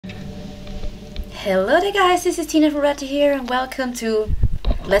Hello there guys, this is Tina from Redfield here and welcome to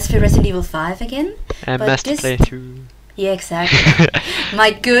Let's Play Resident Evil 5 again. And Masterplaythrough. Yeah, exactly.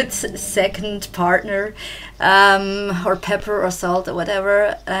 My good second partner, or Pepper or Salt or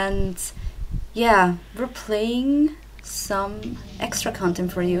whatever, and yeah, we're playing some extra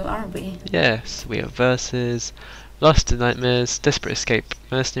content for you, aren't we? Yes, we have Versus, Lost in Nightmares, Desperate Escape,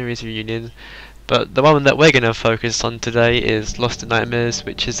 Mercenaries Reunion, but the one that we're going to focus on today is Lost in Nightmares,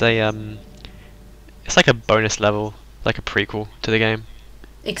 which is a it's like a bonus level, like a prequel to the game.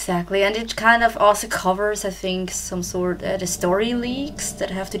 Exactly, and it kind of also covers, I think, some sort the story leaks that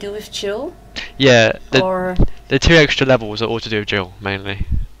have to do with Jill. Yeah, the two extra levels are all to do with Jill, mainly.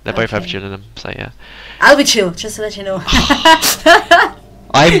 They both have Jill in them, so yeah. I'll be Jill, just to let you know.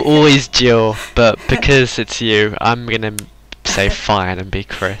 I'm always Jill, but because it's you, I'm gonna say fine and be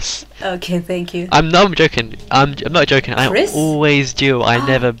Chris. Okay, thank you. I'm joking. I'm not joking. Chris? I'm always Jill. I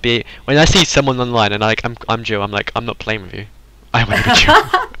never be. When I see someone online and I'm Jill, I'm like, I'm not playing with you. I want to be Jill.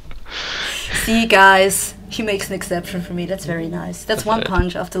 See, guys, he makes an exception for me. That's very nice. That's one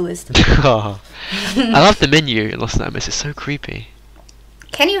punch off the list. Oh. I love the menu in Lost in Nightmares. It's so creepy.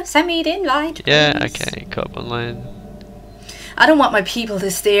 Can you send me the invite? Yeah. Please? Okay. Co-op online. I don't want my people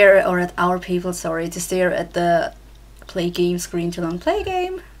to stare, or at our people, sorry, to stare at the play game screen too long. Play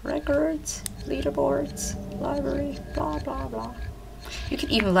game, records, leaderboards, library, blah blah blah. You can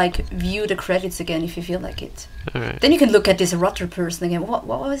even like view the credits again if you feel like it. Alright. Then you can look at this Rutter person again. What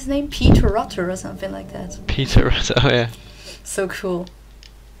was his name? Peter Rutter or something like that. Peter. Oh yeah. So cool.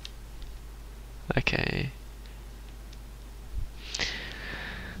 Okay.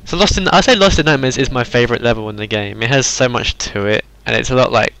 So I say Lost in Nightmares is my favourite level in the game. It has so much to it, and it's a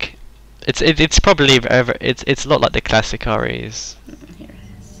lot like it's probably it's a lot like the classic REs. Here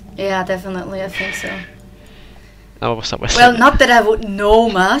it is. Yeah, definitely, I think so. Oh, what's up, Wesker? Well, not that I would know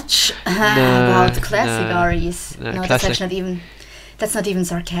much about the classic REs. No, that's actually not even. That's not even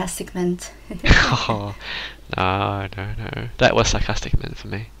sarcastic meant. Oh, no. That was sarcastic meant for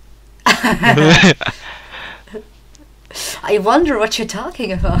me. I wonder what you're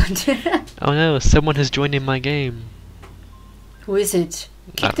talking about. Oh no, someone has joined in my game. Who is it?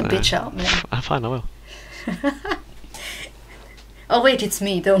 Kick the bitch out, man. I'm fine, I will. Oh wait, it's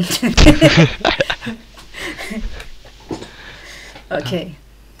me, don't. Okay.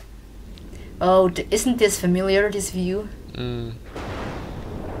 Oh, isn't this familiar, this view? Mm.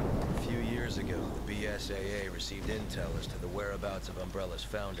 A few years ago, the BSAA received intel as to the whereabouts of Umbrella's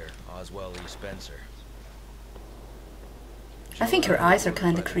founder, Oswell E. Spencer. I think her eyes are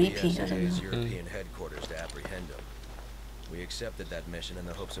kind of creepy, I don't know. European headquarters to apprehend him. We accepted that mission in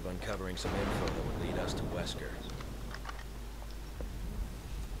the hopes of uncovering some info that would lead us to Wesker.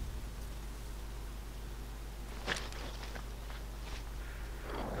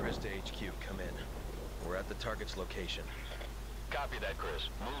 Chris to HQ, come in. We're at the target's location. Copy that, Chris.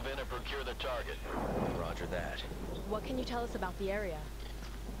 Move in and procure the target. Roger that. What can you tell us about the area?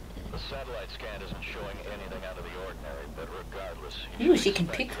 The satellite scan isn't showing anything out of the ordinary, but regardless... Ooh, she can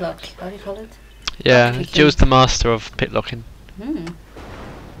picklock. How do you call it? Yeah, Lockpicking. Jill's the master of pitlocking. Hmm.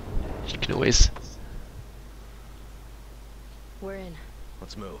 She can always... We're in.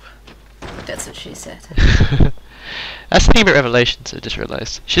 Let's move. That's what she said. That's the thing about Revelations, I just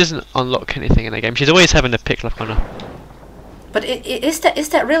realised. She doesn't unlock anything in the game. She's always having a picklock on her. But is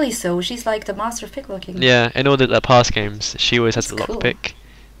that really so? She's like the master of picklocking. Yeah, in all the past games, she always has That's a cool. lockpick.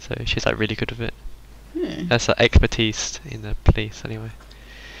 So she's like really good with it. Hmm. That's her expertise in the police, anyway.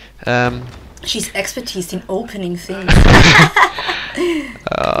 She's expertise in opening things.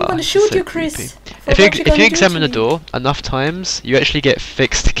 I'm gonna shoot you, Chris. If you examine the door enough times, you actually get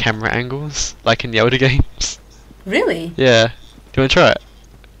fixed camera angles, like in the older games. Really? Yeah. Do you want to try it?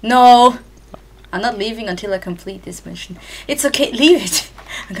 No. I'm not leaving until I complete this mission. It's okay, leave it.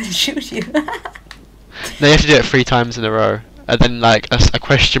 I'm gonna shoot you. No, you have to do it 3 times in a row, and then like a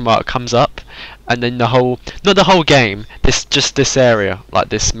question mark comes up, and then not the whole game, just this area, like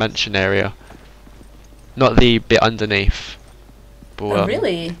this mansion area, not the bit underneath. Oh,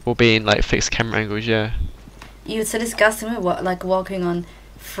 really? Will be in like fixed camera angles, yeah. It's so disgusting, like walking on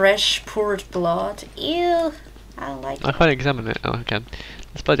fresh poured blood. Ew. I don't like I it. can't examine it. Oh, I can.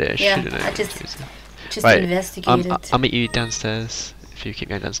 Let's put it. Yeah, Shouldn't it? I just Right, investigated. I'll meet you downstairs if you keep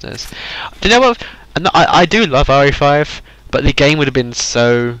going downstairs. Do you know what? I do love RE5, but the game would have been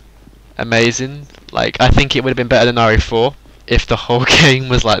so amazing. Like, I think it would have been better than RE4 if the whole game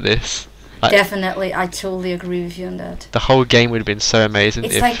was like this. Like, Definitely, I totally agree with you on that. the whole game would have been so amazing.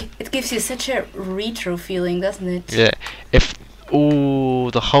 It's like, it gives you such a retro feeling, doesn't it? Yeah, if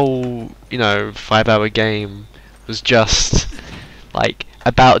the whole 5-hour game was just like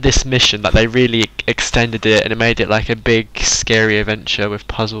about this mission that they really extended it and it made it like a big scary adventure with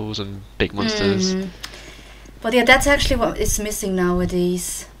puzzles and big monsters. But yeah, that's actually what is missing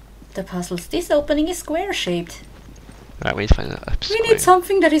nowadays. The puzzles. This opening is square shaped. Right, we need to find that. We need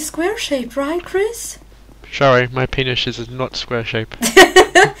something that is square shaped, right, Chris? Sorry, my penis is not square shape.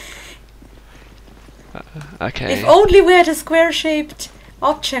 Okay. If only we had a square shaped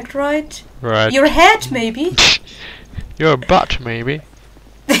object, right? Right. Your head, maybe. Your butt, maybe.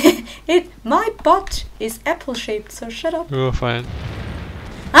 My butt is apple shaped, so shut up. Oh, fine.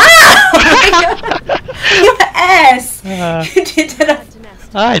 Ah! Your ass! You did that.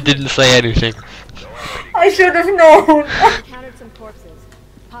 I didn't say anything. I should have known. Encountered some corpses.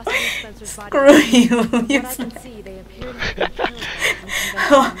 Possibly Spencer's body. Screw you. What You I can see, they appear to have been killed by some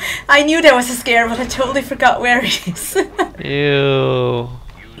Oh, I knew there was a scare, but I totally forgot where it is. Ew.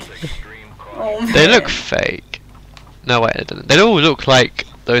 Oh man. They look fake. No, wait, they don't. They all look like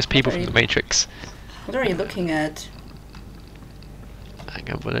those people from the Matrix. What are you looking at? Hang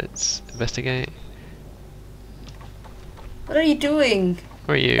on, bullets. Investigate. What are you doing?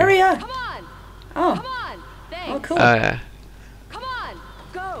 Where are you? Hurry up. Come on! Oh. Come on! Thanks. Oh, cool. Oh, yeah. Come on!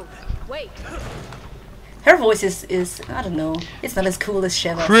 Go! Wait! Her voice is, I don't know, it's not as cool as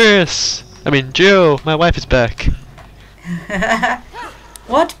Sheva's. Chris! I mean, Jill! My wife is back.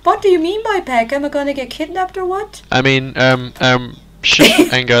 What do you mean by back? Am I gonna get kidnapped or what? I mean,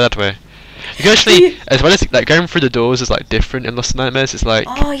 shoot and go that way. You can actually, as well as like going through the doors is like different in Lost in Nightmares. It's like,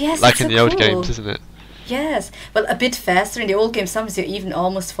 Oh yes, like it's in so the old cool. games, isn't it? Yes, well a bit faster in the old games. Sometimes you even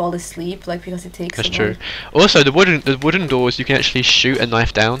almost fall asleep, like because it takes. That's so true. long. Also, the wooden doors you can actually shoot a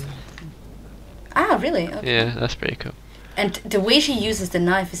knife down. Ah, really? Okay. Yeah, that's pretty cool. And the way she uses the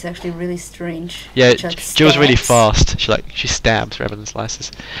knife is actually really strange. Yeah, She, like, Jill's really stabs. fast. She stabs rather than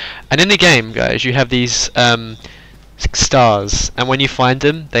slices. And in the game, guys, you have these stars, and when you find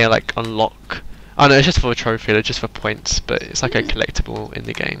them, they like unlock. Oh no, it's just for a trophy. They're just for points, but it's like a collectible in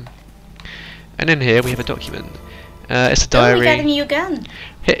the game. And in here we have a document. It's a Oh, we got a diary. new gun.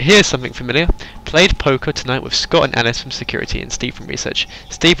 Here's something familiar. Played poker tonight with Scott and Alice from security and Steve from research.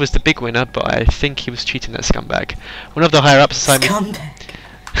 Steve was the big winner, but I think he was cheating that scumbag. One of the higher ups assigned me.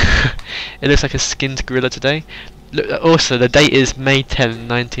 Scumbag. It looks like a skinned gorilla today. Look, also, the date is May 10,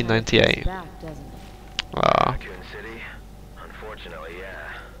 1998. Ah, City? Unfortunately,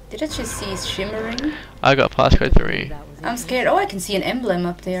 yeah. Did I just see shimmering? I got passcode 3. I'm scared. Oh, I can see an emblem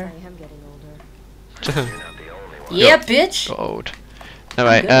up there. I'm getting older. You're not the only one. Yeah, bitch. Got old.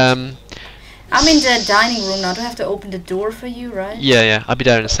 Alright, good. I'm in the dining room now. Do I have to open the door for you, right? yeah, I'll be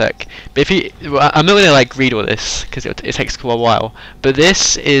there in a sec. But if you, well, I'm not gonna like read all this because it takes a while. But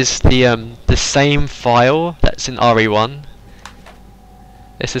this is the same file that's in RE1.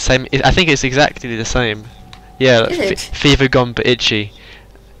 It's the same. I think it's exactly the same. Yeah, Is it? fever gone but itchy,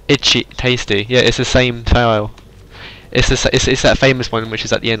 tasty. Yeah, it's the same file. It's that famous one which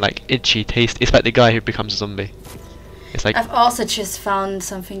is at the end like itchy tasty. It's about the guy who becomes a zombie. It's like, I've also just found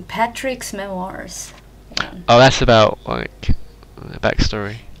something. Patrick's memoirs. One. oh, that's about like a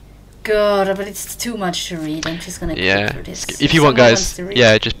backstory. God, but it's too much to read. I'm just gonna Yeah, click for this. if you want, Someone guys, wants to read.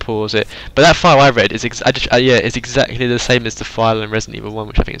 yeah, just pause it. But that file I read is is exactly the same as the file in Resident Evil 1,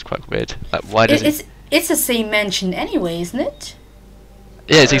 which I think is quite weird. Like, why does it? It's the same mention anyway, isn't it?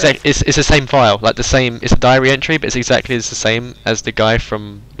 Yeah, it's exactly it's the same file, like the same. It's a diary entry, but it's exactly the same as the guy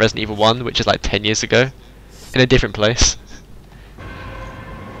from Resident Evil 1, which is like 10 years ago, in a different place.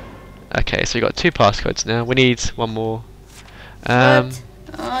 Okay, so we got 2 passcodes now. We need one more. What?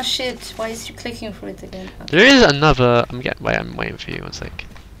 Oh shit! Why is you clicking for it again? Okay. There is another. I'm waiting for you. One sec.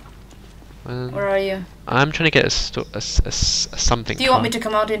 Where are you? I'm trying to get a something. Do you want me to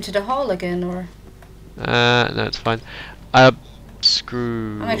come out into the hall again, or? No, it's fine.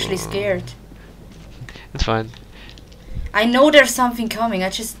 Screw. I'm actually scared. It's fine. I know there's something coming. I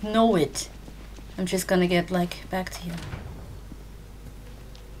just know it. I'm just gonna get like back to you.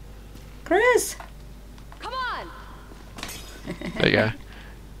 Chris! Come on! There you go.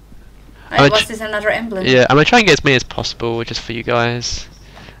 Was this another emblem? Yeah, I'm gonna try and get as many as possible, just for you guys.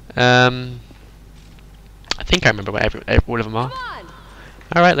 I think I remember where all of them are. Come on!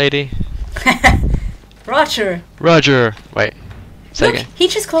 All right, lady. Roger! Roger. Wait. Say Look, again. he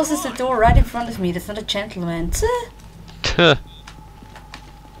just closes the door right in front of me. That's not a gentleman. Tuh.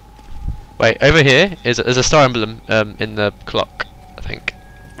 Wait, over here there's a star emblem in the clock, I think.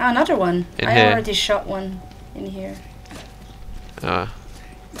 Ah, another one. In I here. already shot one in here. Ah.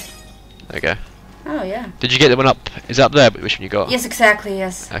 There we go. Oh yeah. Did you get the one up? Is it up there? Which one you got? Yes, exactly.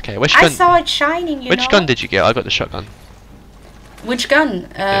 Yes. Okay. Which I gun? saw it shining. You know. Which gun did you get? I got the shotgun. Which gun?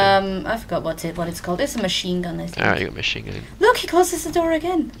 Yeah. I forgot what it's called. It's a machine gun, I think. Alright, you got machine gun. Look, he closes the door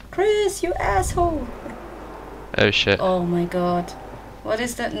again. Chris, you asshole. Oh shit. Oh my god. What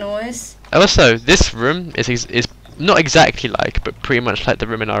is that noise? Also, this room is not exactly like, but pretty much like the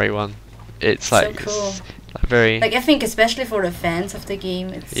room in RE1. It's So like, cool. it's like very Like, I think especially for the fans of the game,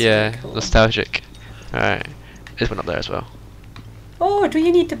 it's yeah, really cool. nostalgic. Alright, there's one up there as well. Oh, do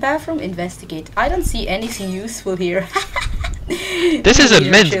you need the bathroom? Investigate. I don't see anything useful here. This is a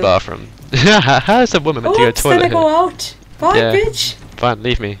men's bathroom. How is a woman meant to go Oops, toilet then I here? go out. Bye, Yeah. bitch. Fine,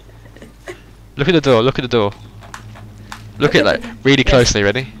 leave me. Look at the door. Look at the door. Look at like really Yes. closely.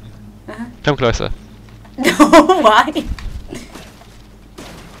 Ready? Uh-huh. Come closer. No, why?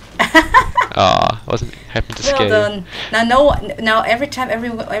 Ah, wasn't happened to Well scare you. done. Now every time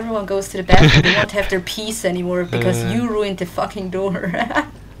everyone goes to the bathroom, they won't have their peace anymore because you ruined the fucking door.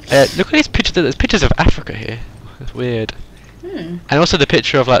 Look at these pictures. There's pictures of Africa here. That's weird. Hmm. And also the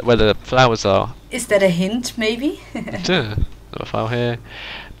picture of like where the flowers are. Is that a hint, maybe? Yeah, got a file here.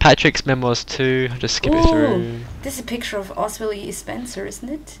 Patrick's memoirs too. I'll just skip it Ooh, through. this is a picture of Oswald E. Spencer, isn't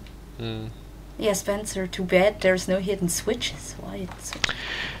it? Mm. Yeah, Spencer. Too bad there's no hidden switches. Why?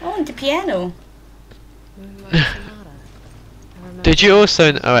 Oh, and the piano. Moonlight Sonata. I remember Did you that.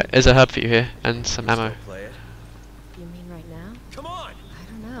 also? Alright, there's a hub for you here and some ammo. Still play it? You mean right now? Come on! I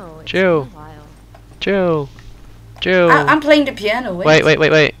don't know. It's Jill. been a while. Jill. Jill. I'm playing the piano.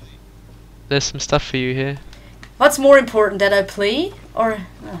 Wait. There's some stuff for you here. What's more important, that I play or?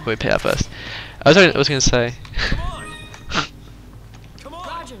 Oh. Wait, pay that first. I was gonna say. Come on! Come on!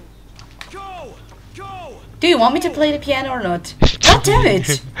 Roger. Go! Go! Do you want me to play the piano or not? God damn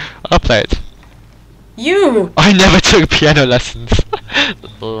it! I'll play it. You! I never took piano lessons.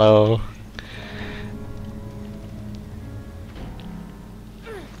 Lol.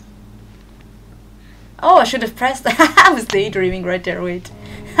 Oh, I should have pressed. I was daydreaming right there. Wait.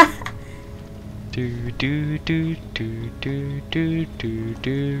 Do do do do do do do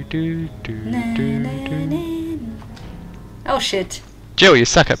do do do Na, do na, do. na. Oh shit! Jill, you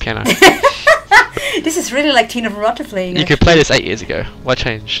suck at piano. This is really like Tina Rota playing. You could play this 8 years ago. What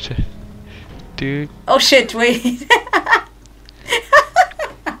changed? Do Oh shit! Wait.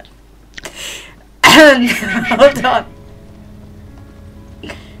 Hold on.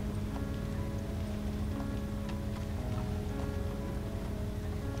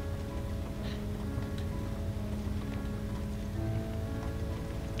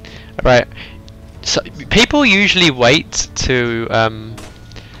 right. So people usually wait to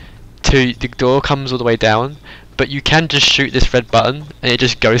the door comes all the way down, but you can just shoot this red button and it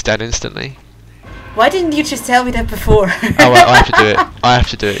just goes down instantly. Why didn't you just tell me that before? Oh, I have to do it. I have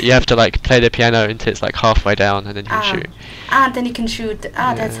to do it. You have to like play the piano until it's like halfway down and then you can shoot. Then you can shoot.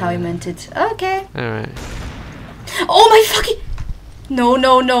 That's how you meant it. Okay. Alright. Oh my fucking! No.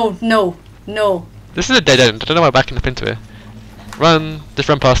 This is a dead end. I don't know why I'm backing up into it. Run. Just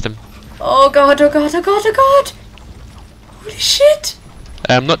run past him. Oh god! Holy shit!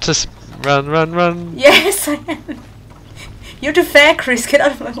 Not just run. Yes, I am. You're too fat, Chris. Get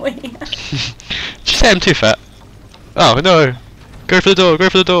out of my way. Did you say I'm too fat? Oh no. Go for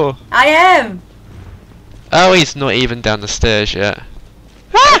the door. I am. Oh, he's not even down the stairs yet.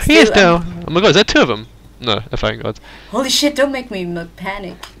 Ah, he is now. Oh my god, is there 2 of them? No, oh thank god. Holy shit! Don't make me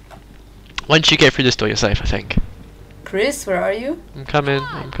panic. Once you get through this door, you're safe, I think. Chris, where are you? I'm coming.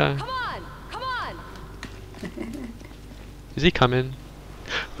 Come on! Is he coming?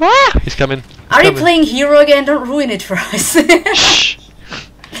 Ah, he's coming. Are you playing Hero again? Don't ruin it for us. Shh.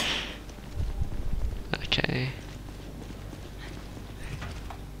 Okay.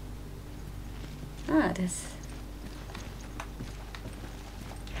 This.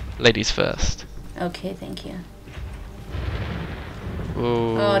 Ladies first. Okay, thank you.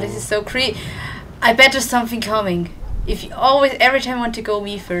 Ooh. Oh, this is so creepy. I bet there's something coming. If you every time want to go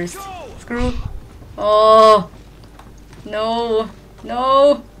me first. Screw. Oh. No.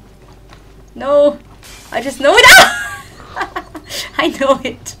 I just know it. I know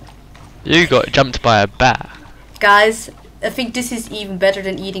it. You got jumped by a bat. Guys, I think this is even better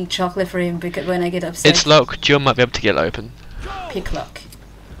than eating chocolate for him because when I get upset. It's locked. Jill might be able to get it open. Pick lock.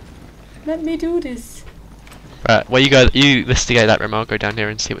 Let me do this. Right, well you investigate that room. I'll go down here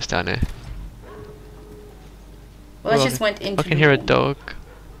and see what's down here. Well, Oh, I just went into I can the hear a room. dog.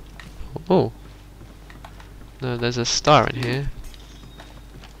 Oh. No, there's a star in here.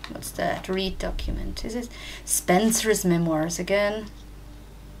 What's that? Read document. Is it Spencer's memoirs again?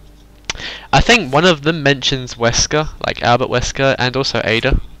 I think one of them mentions Wesker, like Albert Wesker, and also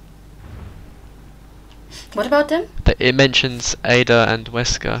Ada. What about them? It mentions Ada and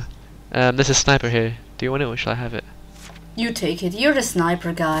Wesker. There's a sniper here. Do you want it or shall I have it? You take it. You're the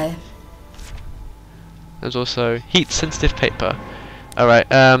sniper guy. There's also heat sensitive paper. Alright,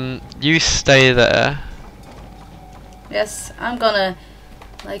 you stay there. Yes, I'm gonna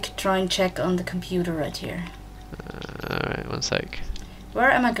like try and check on the computer right here. Alright, one sec.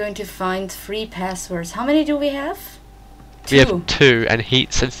 Where am I going to find free passwords? How many do we have? We have 2 and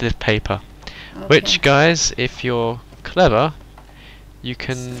heat sensitive paper. Okay. Which, guys, if you're clever, you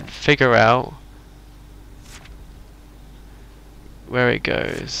can figure out where it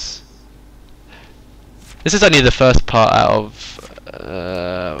goes. This is only the first part out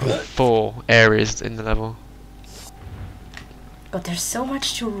of 4 areas in the level. God, there's so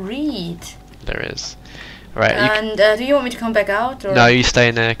much to read. There is. Right. And do you want me to come back out? Or? No, you stay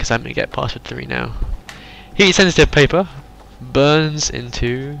in there because I'm gonna get password 3 now. Heat sensitive paper burns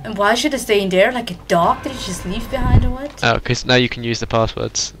into. And why should I stay in there like a dog? Did you just leave behind or what? Oh, because now you can use the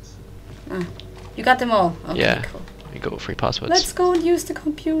passwords. You got them all? Okay, Yeah. cool. You got all 3 passwords. Let's go and use the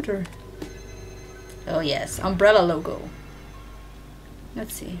computer. Oh yes, umbrella logo.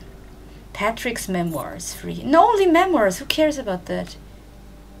 Let's see. Patrick's memoirs free. No, only memoirs. Who cares about that?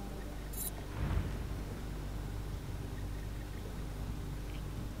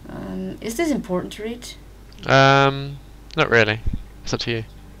 Is this important to read? Not really. It's up to you.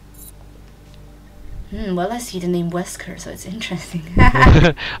 Well, I see the name Wesker, so it's interesting.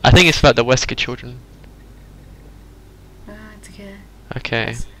 I think it's about the Wesker children. It's okay.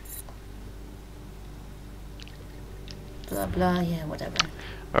 Okay. Blah blah, yeah, whatever.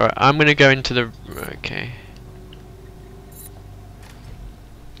 Alright, I'm gonna go into the. Okay.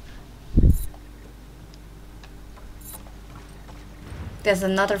 There's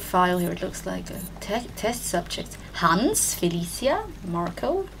another file here, it looks like a test subjects. Hans, Felicia,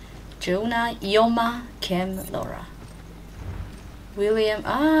 Marco, Jonah, Ioma, Kim, Laura. William,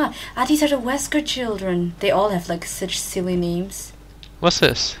 these are the Wesker children. They all have like such silly names. What's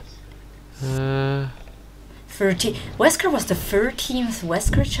this? 13. Wesker was the 13th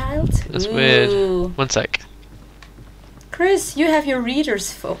Wesker child? That's Ooh. weird. One sec. Chris, you have your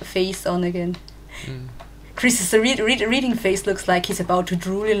reader's face on again. Chris's reading face looks like he's about to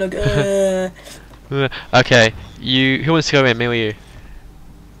drool and look. Okay, who wants to go in, me or you?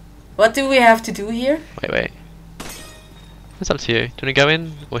 What do we have to do here? Wait. It's up to you. Do you want to go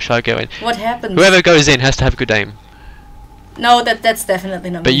in, or shall I go in? What happens? Whoever goes in has to have a good aim. No, that's definitely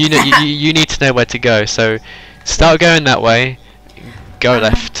not But me. you know, you need to know where to go. So start going that way. Go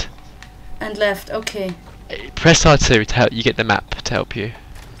left. And left, okay. Press R2 to help you get the map to help you.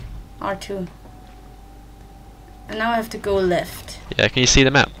 R2. And now I have to go left. Yeah, can you see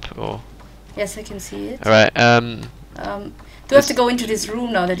the map? Or Yes, I can see it. all right. Do I have to go into this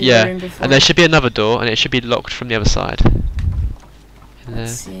room now that you were in before? And there should be another door, and it should be locked from the other side.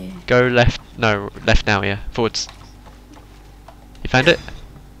 Let's see. Go left. No, left now. Yeah, forwards. You found it?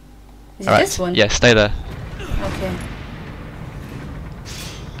 Is it this one? Yeah, stay there. Okay.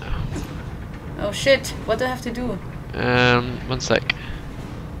 Oh shit, what do I have to do? One sec.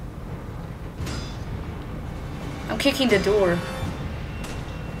 I'm kicking the door.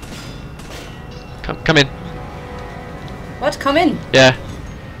 Come in. What? Come in? Yeah.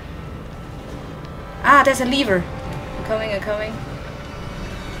 There's a lever. I'm coming.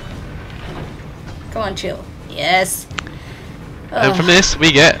 Come on, chill. Yes. And from this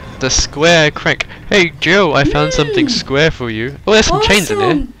we get the square crank. Hey Joe, I found something square for you. Oh, there's some chains in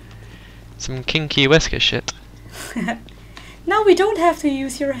here. Some kinky Wesker shit. Now we don't have to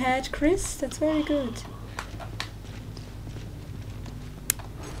use your head, Chris. That's very good.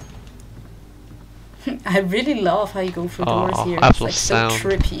 I really love how you go through doors here. It's Apple like sound. so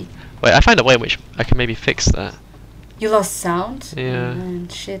trippy. Wait, I found a way in which I can maybe fix that. You lost sound? Yeah. Oh, man,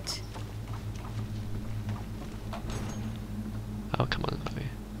 shit. Oh, come on.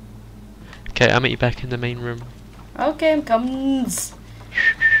 Okay, I'll meet you back in the main room. Okay, I'm coming.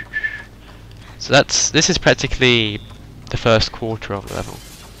 So this is practically the first quarter of the level.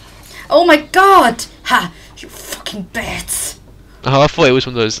 Oh my god! Ha! You fucking bats! Oh, I thought it was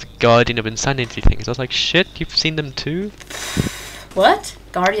one of those Guardian of Insanity things. I was like, shit, you've seen them too? What?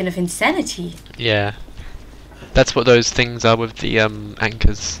 Guardian of Insanity? Yeah. That's what those things are with the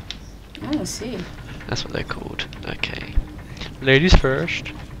anchors. Oh, I see. That's what they're called. Okay. Ladies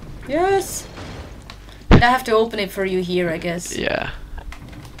first. Yes! And I have to open it for you here, I guess. Yeah.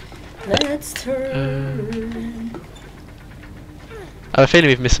 Let's turn. I have a feeling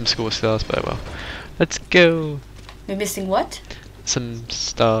we've missed some school stars, but oh well. Let's go. We're missing what? Some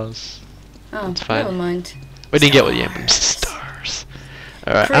stars. Oh, That's fine. never mind. We didn't get what the emblem stars.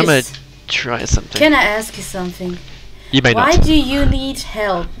 Alright, I'm gonna Chris, try something. can I ask you something? You may Why not. do you need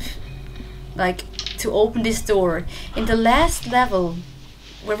help? Like, to open this door. In the last level,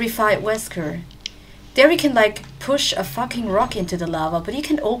 where we fight Wesker, there we can like push a fucking rock into the lava, but you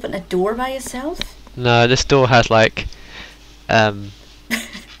can open a door by yourself? No, this door has like,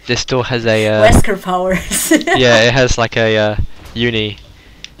 this door has a Wesker powers. yeah, it has like a uni,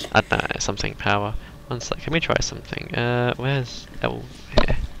 I don't know, something power. One sec, let me try something. Where's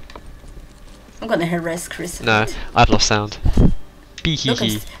here? I'm gonna harass Chris. No, I've lost sound.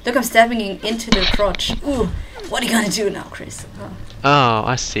 Look, I'm stabbing into the crotch. Ooh, what are you gonna do now, Chris? Oh,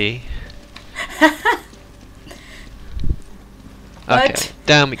 I see. What? Okay,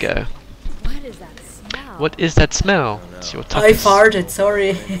 down we go. What is that smell? What is that smell? It's your I toughest. farted,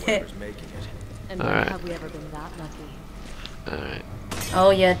 sorry. Whoever's making it. And when Alright. have we ever been that lucky? Alright. Oh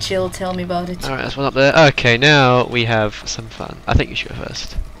yeah, chill, tell me about it. Alright, there's one up there. Okay, now we have some fun. I think you should go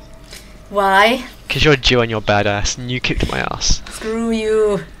first. Why? Because you're Jew and you're badass and you kicked my ass. Screw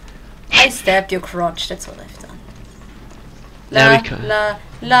you. I stabbed your crotch, that's what I've done. Now La, we can. la,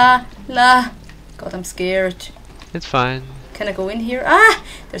 la, la. God, I'm scared. It's fine. Can I go in here? Ah!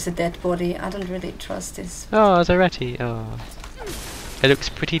 There's a dead body. I don't really trust this. Oh, Zaretti. Oh. It looks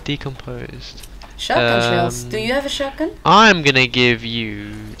pretty decomposed. Shotgun shells. Do you have a shotgun? I'm gonna give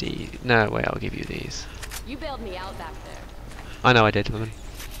you the. No, wait, I'll give you these. You bailed me out back there. I know I did, woman.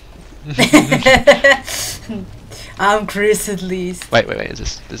 I'm Chris at least. Wait,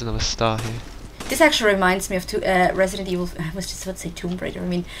 there's another star here. This actually reminds me of Resident Evil. I was just about to say Tomb Raider. I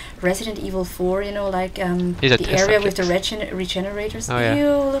mean Resident Evil 4. You know, like These are the test area with the subjects. regenerators. Oh, yeah.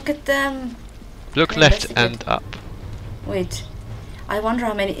 Ew, look at them. Look Can left investigate. and up. Wait, I wonder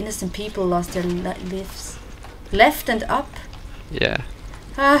how many innocent people lost their lives. Left and up. Yeah.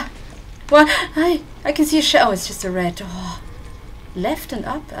 Ah, well, I can see a shadow. Oh, it's just a red. Oh, left and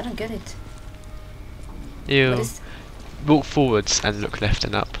up. I don't get it. You What is? walk forwards and look left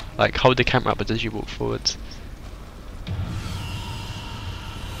and up. Like hold the camera up as you walk forwards.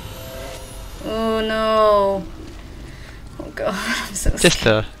 Oh no. Oh god, I'm so Just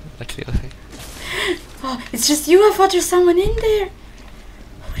scared. like the other thing. Oh, it's just you. I thought there's someone in there.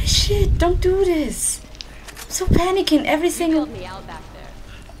 Holy shit! Don't do this. I'm so panicking. Every single Me out back there.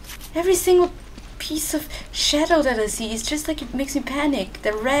 every single piece of shadow that I see is just like it makes me panic.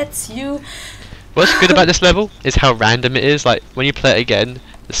 The rats, you. What's good about this level is how random it is. Like when you play it again,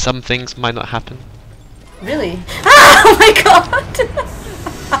 some things might not happen. Really? Ah! Oh my god!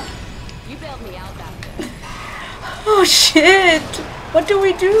 You bailed me out back there. Oh shit! What do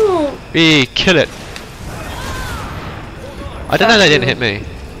we do? We kill it. I don't know they didn't hit me.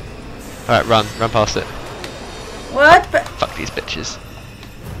 Alright, run past it. What? But Fuck these bitches.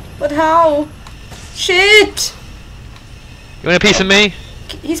 how? Shit! You want a piece of me?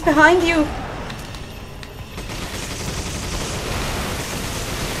 He's behind you.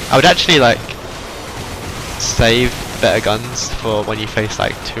 I would actually like save better guns for when you face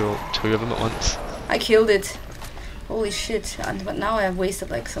like two of them at once. I killed it. Holy shit! But now I have wasted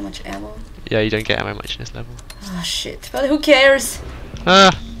like so much ammo. Yeah, you don't get ammo much in this level. Oh shit! But who cares?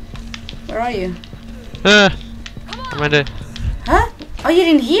 Ah, Where are you? I'm ready. Huh? Oh, you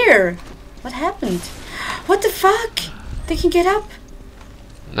didn't hear? What happened? What the fuck? They can get up?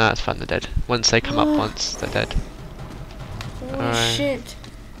 Nah, it's fine. They're dead. Once they come up Oh. once, they're dead. Holy Alright. shit!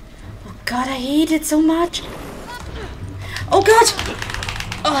 Oh god, I hate it so much. Oh god!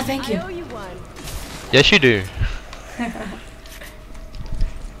 Oh, thank I you. owe you one. Yes, you do.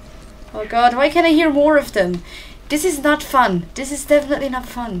 Oh god, why can't I hear more of them? This is not fun. This is definitely not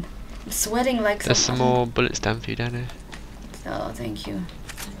fun. I'm sweating like There's some more bullets down for you down here. Oh, thank you.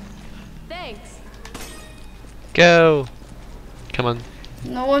 Thanks. Go. Come on.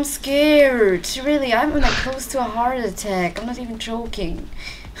 No, I'm scared. Really, I'm like close to a heart attack. I'm not even joking.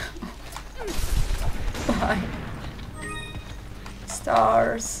 Why?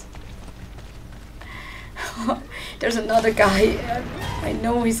 Stars. There's another guy. I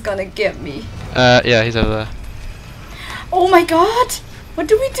know he's gonna get me. Yeah, he's over there. Oh my god! What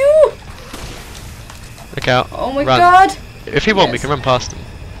do we do? Look out. Oh my Run. god! If you want, we Yes. can run past him.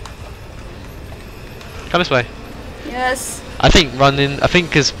 Come this way. Yes. I think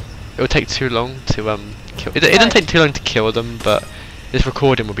because it will take too long to kill. It doesn't take too long to kill them, but this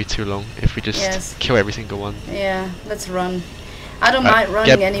recording will be too long if we just Yes. kill every single one. Yeah, let's run. I don't Right, mind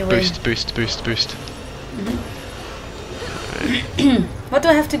running yeah, anyway. Boost. What do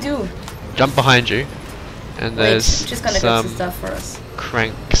I have to do? Jump behind you, and Wait, there's I'm just gonna grab some some stuff for us.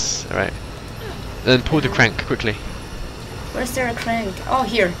 cranks. Alright. Then pull the crank quickly. Where's there a crank? Oh,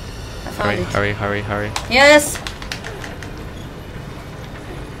 here. I found it. Hurry. Yes!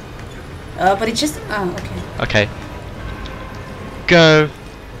 But it just... Oh, okay. Okay. Go.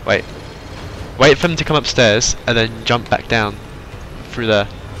 Wait. Wait for them to come upstairs and then jump back down through there.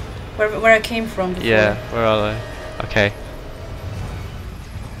 Where I came from before. Yeah, where are they? Okay.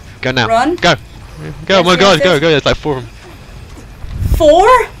 Go now. Run. Go. Go. Oh my god, go. There's like 4 of them. 4?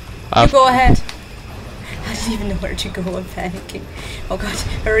 You go ahead. I didn't even know where to go. I'm panicking. Oh god,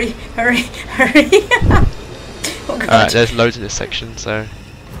 hurry. Oh god. Alright, there's loads in this section, so...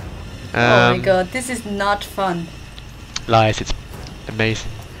 oh my god, this is not fun. Lies, it's amazing.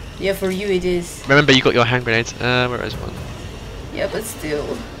 Yeah, for you it is. Remember, you got your hand grenades. Where is one? Yeah, but still.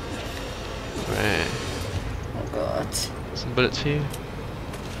 Right. Oh god. Some bullets for you.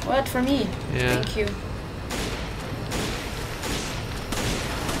 What, for me? Yeah. Thank you.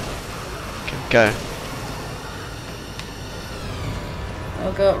 Okay, go.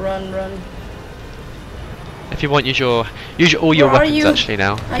 Oh god, run. If you want, use all your Where are weapons you? actually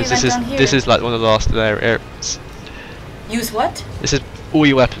now, Oh, you because went down this here. is like one of the last areas. Use what? This is all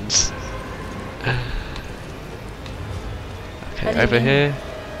your weapons. How Okay, do you over mean? here.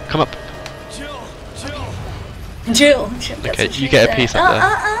 Come up. Jill. That's Okay, what you she get a said. piece up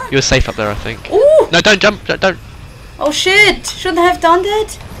there. You're safe up there, I think. Ooh! No, don't jump. Don't. Oh shit! Shouldn't I have done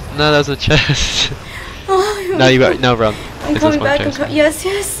that? No, there's a chest. Oh, No, you got no run. I'm This is coming one back. closer.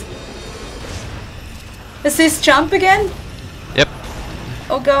 Yes. Is this jump again? Yep.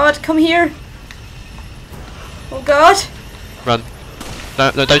 Oh god, come here. Oh god. Run.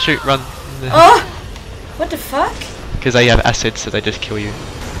 No, don't shoot. Run. Oh! What the fuck? Because they have acid, so they just kill you.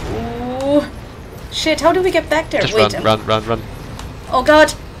 Ooh. Shit, how do we get back there? Just Wait. run. Oh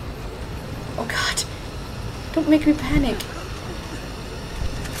god. Oh god. Don't make me panic.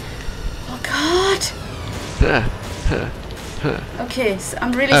 Oh god. Okay, so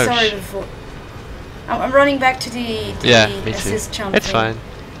I'm really Oh, sorry before. I'm running back to the Yeah, me too. assist jump It's thing.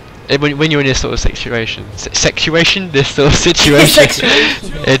 fine. When you're in this sort of situation, this sort of situation,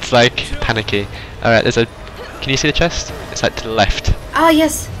 Sexuation. it's like panicky. All right, there's a. Can you see the chest? It's like to the left. Ah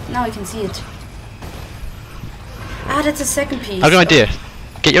yes, now I can see it. Ah, that's a second piece. I've got an idea.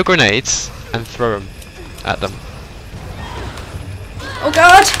 Get your grenades and throw them at them. Oh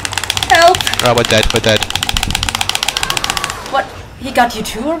god! Help! Right, we're dead. What? He got you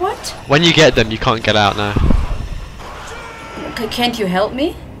too or what? When you get them, you can't get out now. Okay, can't you help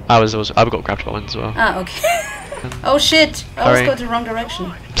me? I've got grabbed by one as well. Ah, okay. Oh shit! I always Hurry. go the wrong direction.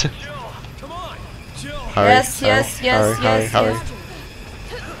 Hurry, Yes. hurry.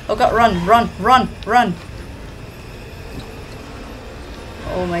 Oh god, run!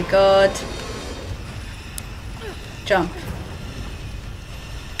 Oh my god. Jump.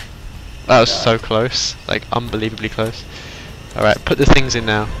 That was so close, like unbelievably close. All right, put the things in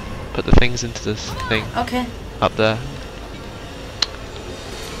now. Put the things into this thing Okay. up there.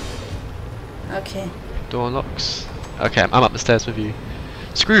 Okay. Door unlocks. Okay, I'm up the stairs with you.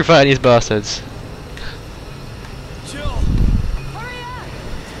 Screw fighting these bastards.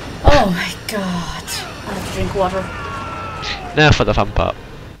 Oh my god. I have to drink water. Now for the fun part.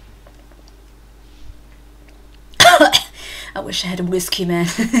 I wish I had a whiskey, man.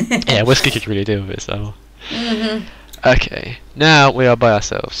 Yeah, whiskey could really deal with it, so. Mhm. Okay, now we are by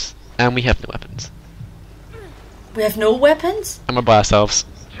ourselves, and we have no weapons. We have no weapons? And we're by ourselves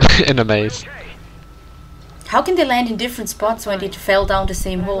in a maze. How can they land in different spots when they fell down the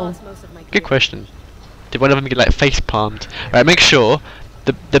same hole? Good question. Did one of them get like face palmed? Right, make sure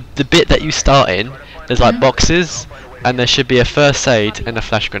the bit that you start in, there's like boxes, and there should be a first aid and a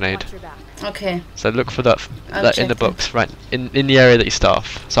flash grenade. Okay. So look for that, I'll that in the check them. box, right in the area that you start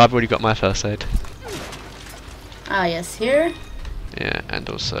off. So I've already got my first aid. Ah, yes, here. Yeah, and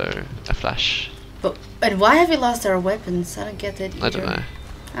also a flash. But and why have we lost our weapons? I don't get it either. I don't know.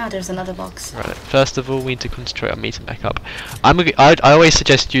 Ah, there's another box. Right. First of all, we need to concentrate on meeting back up. I always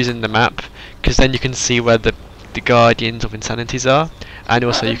suggest using the map, because then you can see where the guardians of insanities are, and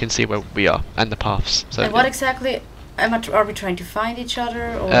also you can see where we are and the paths. So And what exactly are we trying to find each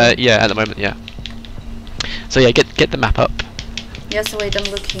other? Or yeah, at the moment, yeah. So yeah, get the map up. yes, wait, I'm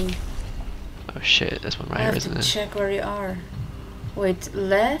looking. Oh shit, there's one right I here, have isn't to there? check where you are. Wait,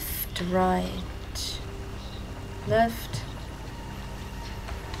 left, right, left,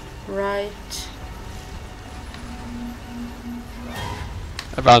 right.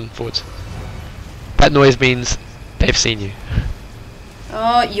 Run forwards. That noise means they've seen you.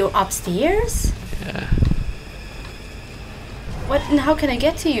 Oh, you're upstairs? Yeah. What? And how can I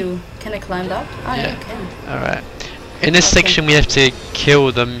get to you? Can I climb up? Oh, yeah, Yeah. I can. Alright. In this Okay. section we have to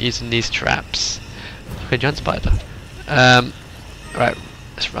kill them using these traps. Okay, giant spider. Right,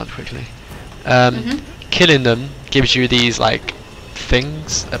 let's run quickly. Killing them gives you these like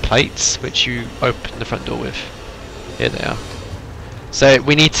things, plates, which you open the front door with. Here they are. So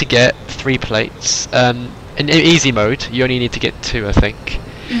we need to get 3 plates. In easy mode, you only need to get 2, I think.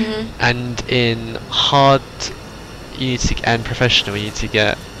 And in hard, you need to, and professional, you need to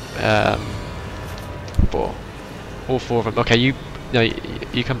get 4. All 4 of them. Okay, you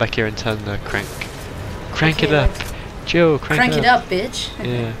come back here and turn the crank. Crank it up, Jill. Crank it up, bitch.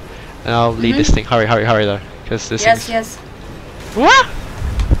 Yeah, and I'll lead this thing. Hurry though, because this. Yes. What?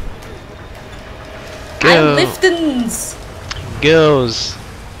 I'm liftins. Girls.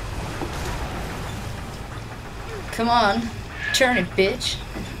 Come on, turn it, bitch.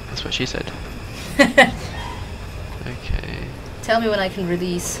 That's what she said. Okay. Tell me when I can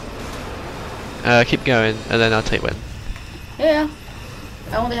release. Keep going, and then I'll tell you when. Yeah.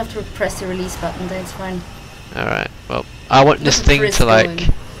 I only have to press the release button, then it's fine. Alright, well, I want this thing to going.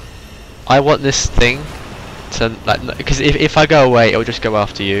 I want this thing to because if I go away, it'll just go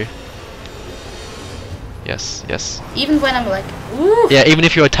after you. Yes. Even when I'm like, ooh. Yeah, even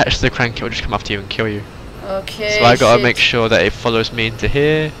if you're attached to the crank, it'll just come after you and kill you. Okay. So I gotta make sure that it follows me into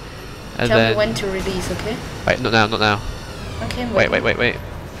here, and Tell then. me when to release, okay? Wait, not now. Okay. Wait.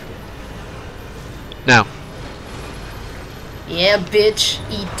 Now. Yeah, bitch,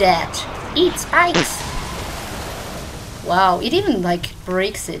 eat that. Eat spikes. Wow, it even like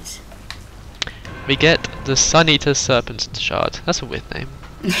breaks it. We get the Sun Eater Serpent Shard. That's a weird name.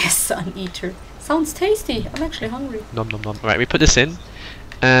 Yes, Sun Eater. Sounds tasty. I'm actually hungry. Nom nom nom. Right, we put this in,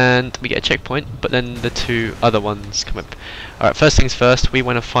 and we get a checkpoint, but then the 2 other ones come up. Alright, first things first, we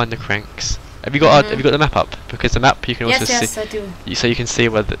want to find the cranks. Have you got have you got the map up? Because the map you can also see. Yes, I do. So you can see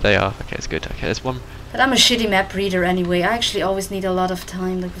where they are. Okay, it's good. Okay, there's one. But I'm a shitty map reader anyway. I actually always need a lot of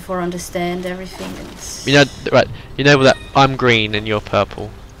time like before I understand everything. And it's Right. You know that I'm green and you're purple.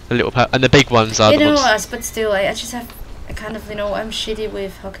 The little and the big ones are the ones. but still, I just have a kind of I'm shitty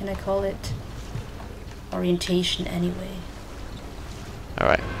with how can I call it orientation anyway. All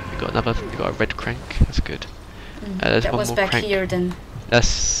right, we got a red crank. That's good. There's That one was more back crank. here then.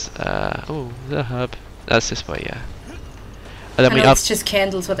 That's the herb. That's this way, yeah. And then I know it's just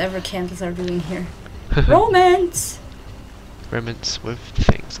candles, whatever candles are doing here. Romance. Remnants with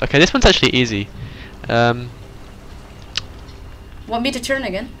things. Okay, this one's actually easy. Want me to turn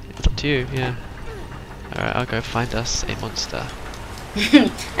again? It's up to you, yeah. Alright, I'll go find us a monster.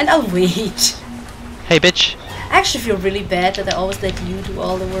 And I'll wait. Hey, bitch! I actually feel really bad that I always let you do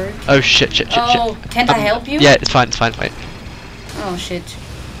all the work. Oh shit! Oh, can't I help you? Yeah, it's fine. Wait. Oh shit.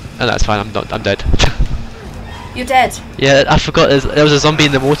 Oh, no, it's fine. I'm dead. You're dead. Yeah, I forgot. There was a zombie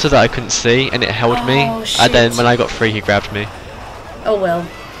in the water that I couldn't see, and it held me. Shit. And then when I got free, he grabbed me. Oh well.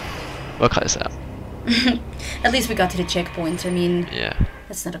 We'll cut this out. At least we got to the checkpoint. I mean, Yeah.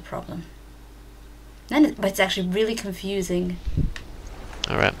 that's not a problem. But it's actually really confusing.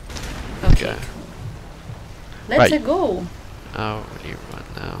 All right. Okay. Go. Let's Right. go. Oh, you run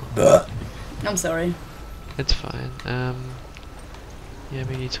now. I'm sorry. It's fine. Yeah,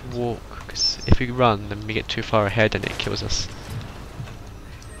 we need to walk, because if we run, then we get too far ahead and it kills us.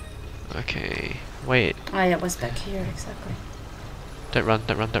 Okay, wait. Ah, yeah, it was back here, exactly. Don't run.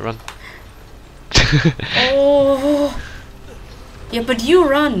 Oh. Yeah, but you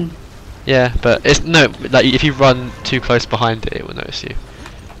run. Yeah, but it's like if you run too close behind it, it will notice you.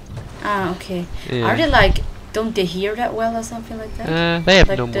 Ah, okay. Yeah. Are they like, don't they hear that well or something like that? They have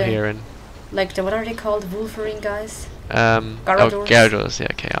Like normal the- hearing. Like the, what are they called? Wolverine guys? Oh, Gyarados? Gyarados, yeah,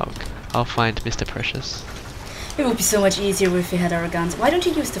 okay, I'll find Mr. Precious. It would be so much easier if we had our guns. Why don't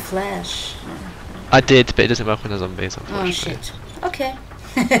you use the flash? I did, but it doesn't work on the zombies, Oh unfortunately. shit. Okay.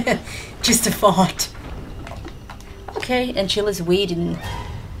 Just a thought. Okay, and Chill is waiting.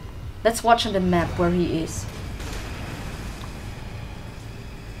 Let's watch on the map where he is.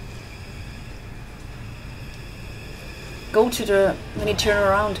 Go to the, when you turn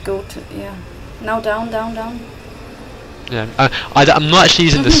around, go to, yeah. Now down. Yeah, I'm not actually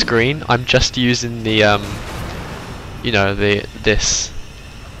using the screen, I'm just using the, you know, this.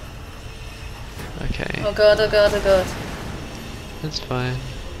 Okay. Oh god. That's fine.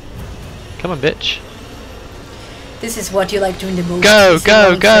 Come on, bitch. This is what you like doing the most. Go!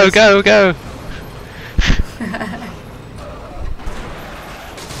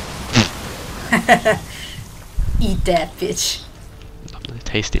 Eat that, bitch.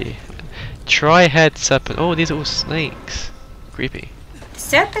 Tasty. Tri-head serpent. Oh, these are all snakes. Creepy.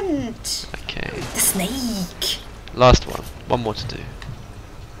 Serpent! Okay. The snake! Last one. One more to do.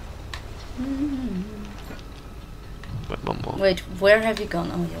 Wait, one more. Wait, where have you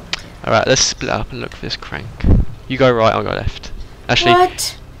gone? Oh, you're over there. Alright, let's split up and look for this crank. You go right, I'll go left. Actually,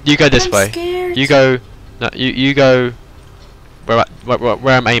 What? you go this I'm way. scared. You go. No, you go. Where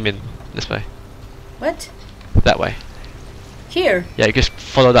I'm aiming. This way. What? That way. Here. Yeah, you just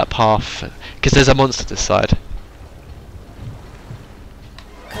follow that path because there's a monster this side.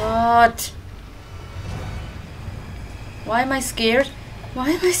 God. Why am I scared?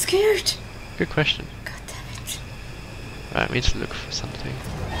 Why am I scared? Good question. God damn it. Right, we need to look for something.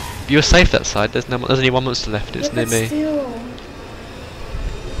 But you're safe that side. There's only one monster left. It's Yeah, near but me. still.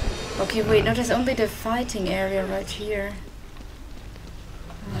 Okay, wait. No, there's only the fighting area right here.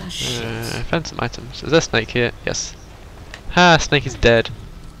 Ah, shit. I found some items. Is there a snake here? Yes. Ha! Snake is dead.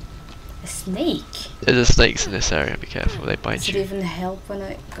 A snake? There's a snakes in this area. Be careful, they bite Does it you. even help when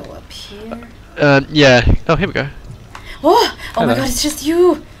I go up here? Yeah. Oh, here we go. Oh! Oh my Hello. god, it's just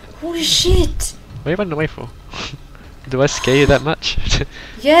you! Holy shit! What are you running away for? Do I scare you that much?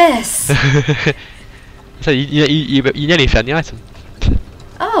 Yes! So you nearly found the item.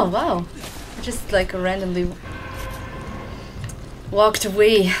 Oh, wow. I just like randomly walked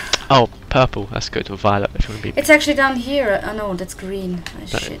away. Oh, purple. That's good. Or violet if you want to be. It's actually down here. Oh no, that's green. Oh, No,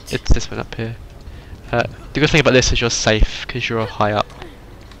 shit. it's this one up here. The good thing about this is you're safe because you're high up.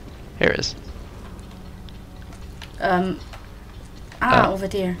 Here it is. Over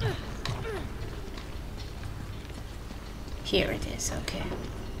there. Here it is, okay.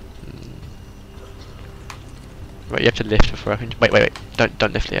 Right, you have to lift before I can. Wait.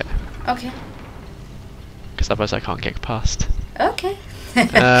 Don't lift yet, Okay. because otherwise I can't get past. Okay.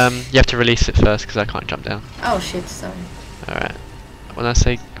 You have to release it first because I can't jump down. Oh shit, sorry. Alright. When I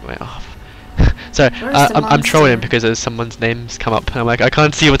say wait off. So Where's the I'm trolling monster? because there's someone's names come up and I'm like I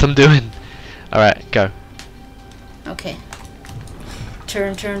can't see what I'm doing. Alright, go. Okay.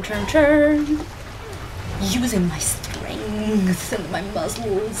 Turn. Using my strength and my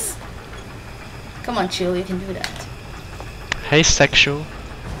muscles. Come on, chill, you can do that. Hey sexual.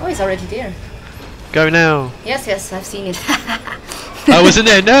 Oh, he's already there. Go now. Yes, I've seen it. I was in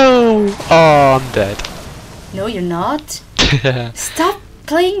there, no! Oh, I'm dead. No, you're not. Stop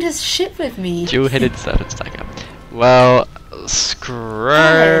playing this shit with me. Dual-headed serpent stacker. Well,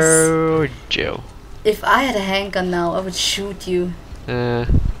 screw Jill. If I had a handgun now, I would shoot you.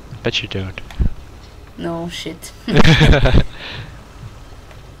 Bet you don't. No, shit.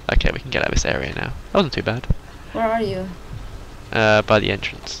 Okay, we can get out of this area now. That wasn't too bad. Where are you? By the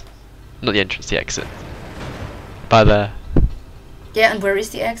entrance. Not the entrance, the exit. By the... Yeah, and where is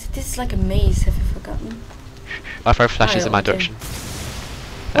the exit? This is like a maze, have you forgotten? I throw flashes Oh, in my okay. direction.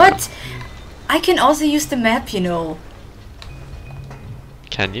 What? I can also use the map, you know.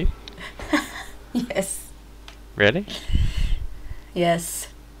 Can you? Yes. Really? Yes.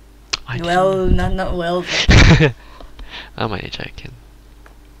 I didn't Well, know. not well. But I'm only joking.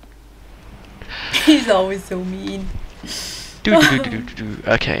 he's always so mean.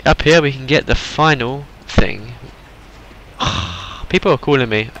 Okay, up here we can get the final thing. People are calling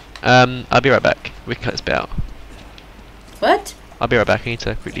me. I'll be right back. We can cut this bit out. What? I'll be right back. I need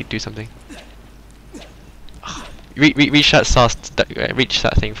to quickly do something. Reach that reach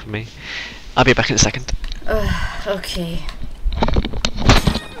that thing for me. I'll be back in a second. Okay.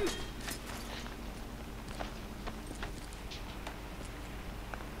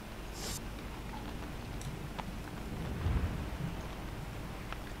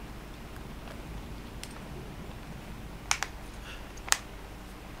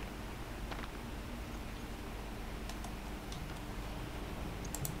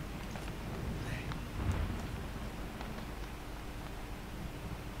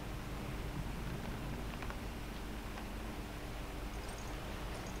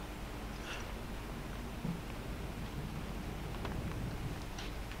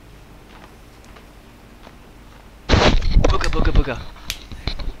 Booga.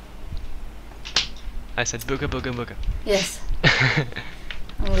 I said booga. Yes.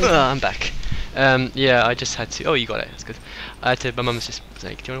 I'm leaving. I'm back. Yeah, I just had to. Oh, you got it. That's good. I had to. My mum's just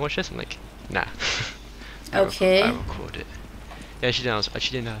like, "Do you want to watch this?" I'm like, "Nah." Okay. I record it. Yeah, she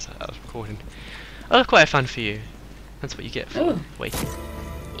didn't know I was recording. Oh, quite fun for you. That's what you get for Ooh. waiting.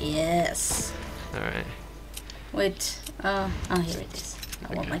 Yes. All right. Wait. Here it is.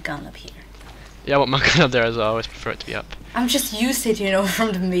 I want my gun up here. Yeah, I want my gun up there as well. I always prefer it to be up. I'm just used to it, you know,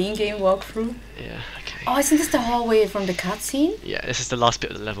 from the main game walkthrough. Yeah. Okay. Oh, isn't this the hallway from the cutscene? Yeah, this is the last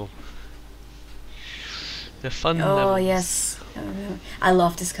bit of the level. The fun Oh, levels. yes. I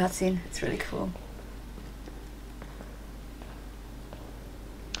love this cutscene. It's really cool.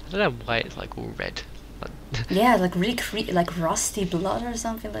 I don't know why it's like all red. Yeah, like really like rusty blood or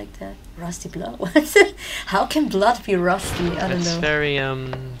something like that. Rusty blood? What? How can blood be rusty? I don't It's know. very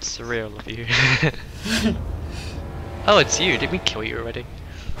surreal of you. Oh, it's you. Did we kill you already?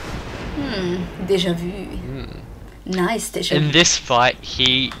 Déjà vu. Nice déjà vu. In this fight,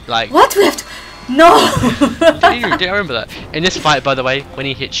 he like. What? We have to... No! Do you remember that? In this fight, by the way, when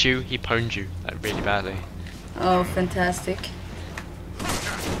he hits you, he pwned you like really badly. Oh, fantastic.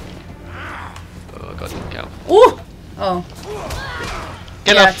 Oh god, look out. Ooh! Oh.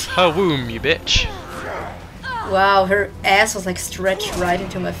 Get Yeah. off her womb, you bitch. Wow, her ass was like stretched right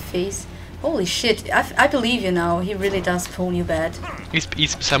into my face. Holy shit, I believe you now. He really does pwn you bad.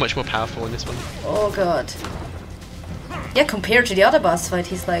 He's so much more powerful in this one. Oh god. Yeah, compared to the other boss fight,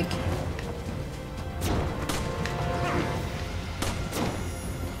 he's like...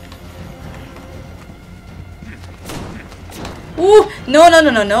 Ooh! No, no, no,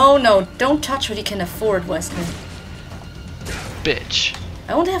 no, no, no. Don't touch what you can afford, Wesker. Bitch.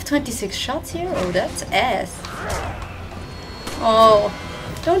 I only have 26 shots here? Oh, that's ass. Oh.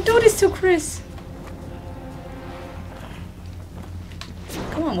 Don't do this to Chris.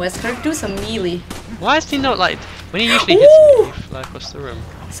 Come on, Wesker. Do some melee. Why is he not like... When he usually hits Ooh! me, he fly across the room.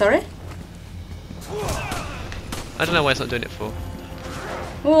 Sorry? I don't know why he's not doing it for.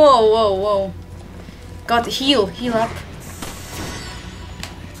 Whoa, whoa, whoa. God, heal. Heal up.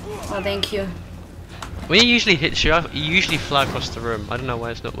 Oh, thank you. When he usually hits you, you usually fly across the room. I don't know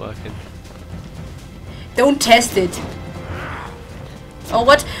why it's not working. Don't test it. Oh,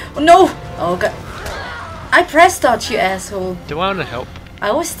 what? Oh, no! Oh, God. I press dodge, you asshole. Do I want to help? I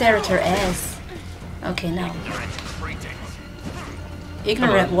always stare at her ass. Okay, now.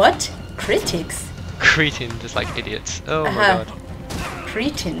 Ignorant what? Critics? Cretin, just like idiots. Oh my Uh-huh. god.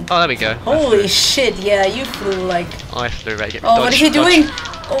 Cretin. Oh, there we go. Holy shit, yeah, you flew like... I flew right. Oh, what is he dodge. doing?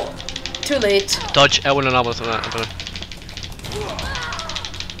 Oh, too late. Dodge L1 and R1 on that.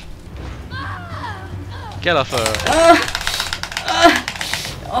 Get off her.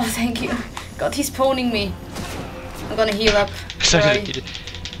 Oh, thank you. God, he's pwning me. I'm gonna heal up. So Sorry. you did-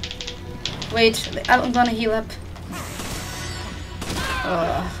 Wait, I'm gonna heal up.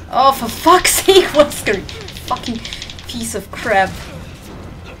 Oh, for fuck's sake, Wesker! Fucking piece of crap.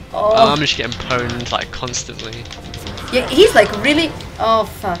 Oh, Oh, I'm just getting pwned like constantly. yeah, he's like really... Oh,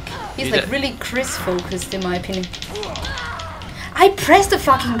 fuck. He's You like did- really Chris focused, in my opinion. I pressed the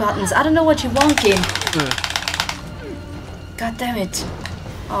fucking buttons. I don't know what you want, game. God damn it.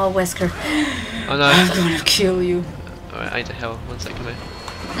 Oh, Wesker. Oh no. I'm gonna kill you. Alright, I need to heal. 1 second,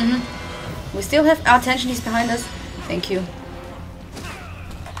 mate. We still have... Our attention, he's behind us. Thank you.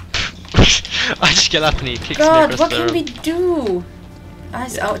 I just get up and he kicks me God, across what the can room. we do?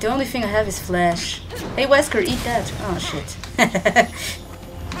 Oh, the only thing I have is flash. Hey Wesker, eat that. Oh shit.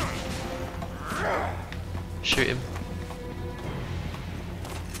 Shoot him.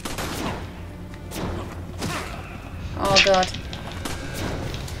 Oh god.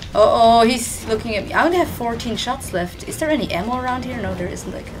 Oh, he's looking at me. I only have 14 shots left. Is there any ammo around here? No, there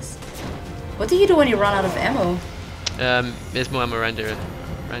isn't, I guess. What do you do when you run out of ammo? There's more ammo around the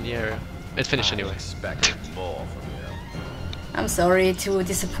area. It's finished anyway. Expected more from you. I'm sorry to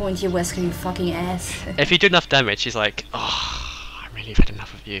disappoint you, Wesker, you fucking ass. If you do enough damage, he's like, oh, I really have had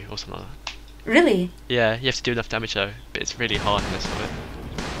enough of you, or something like that. Really? Yeah, you have to do enough damage though, but it's really hard in this one.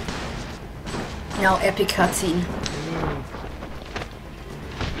 Now epic cutscene.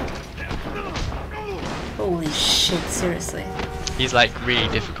 Holy shit, seriously. He's like really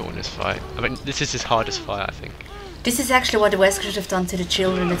difficult in this fight. I mean, this is his hardest fight, I think. This is actually what the Wesker should have done to the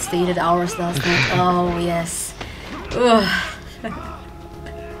children that stayed at ours last night. Oh, yes. Ugh.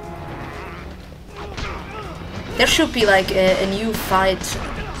 There should be like a new fight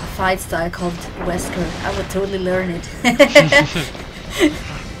style called Wesker. I would totally learn it.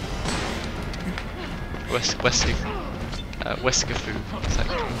 Wesker Fu. It's like,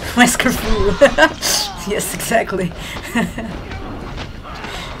 Wesker Fu. Yes, exactly.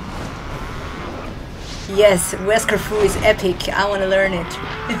 Yes, Wesker Fu is epic. I want to learn it.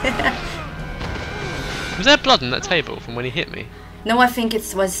 was there blood on that table from when he hit me? No, I think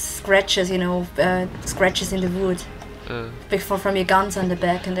it was scratches, you know, scratches in the wood. Before from your guns on the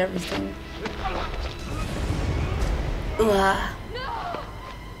back and everything. Ugh.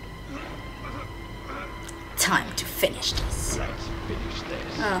 Time to finish this.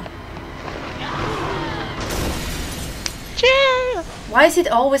 Oh. Yeah. Why is it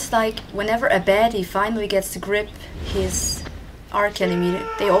always like whenever a baddie finally gets to grip his arc enemy,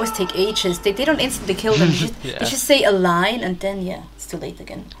 they always take ages. They don't instantly kill them. They just say a line and then yeah, it's too late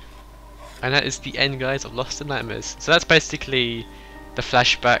again. And that is the end, guys, of Lost in Nightmares. So that's basically the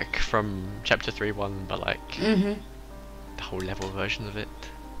flashback from Chapter 3.1, but like the whole level version of it,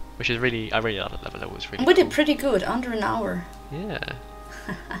 which is really, I really love that level. It was really. We did cool. pretty good, under an hour. Yeah.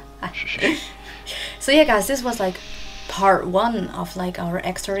 So yeah, guys, this was like part 1 of like our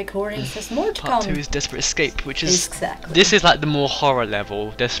extra recordings. There's more to Part come. 2 is Desperate Escape, which is Exactly. this is like the more horror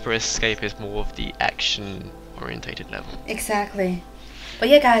level. Desperate Escape is more of the action orientated level. Exactly. But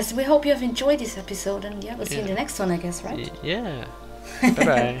yeah, guys, we hope you have enjoyed this episode, and yeah, we'll see you in the next one, I guess, right? Yeah. Bye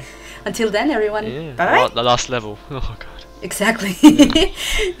bye. Until then, everyone. Yeah. Bye. The last level. Oh god. Exactly.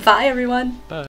 Bye, everyone. Bye.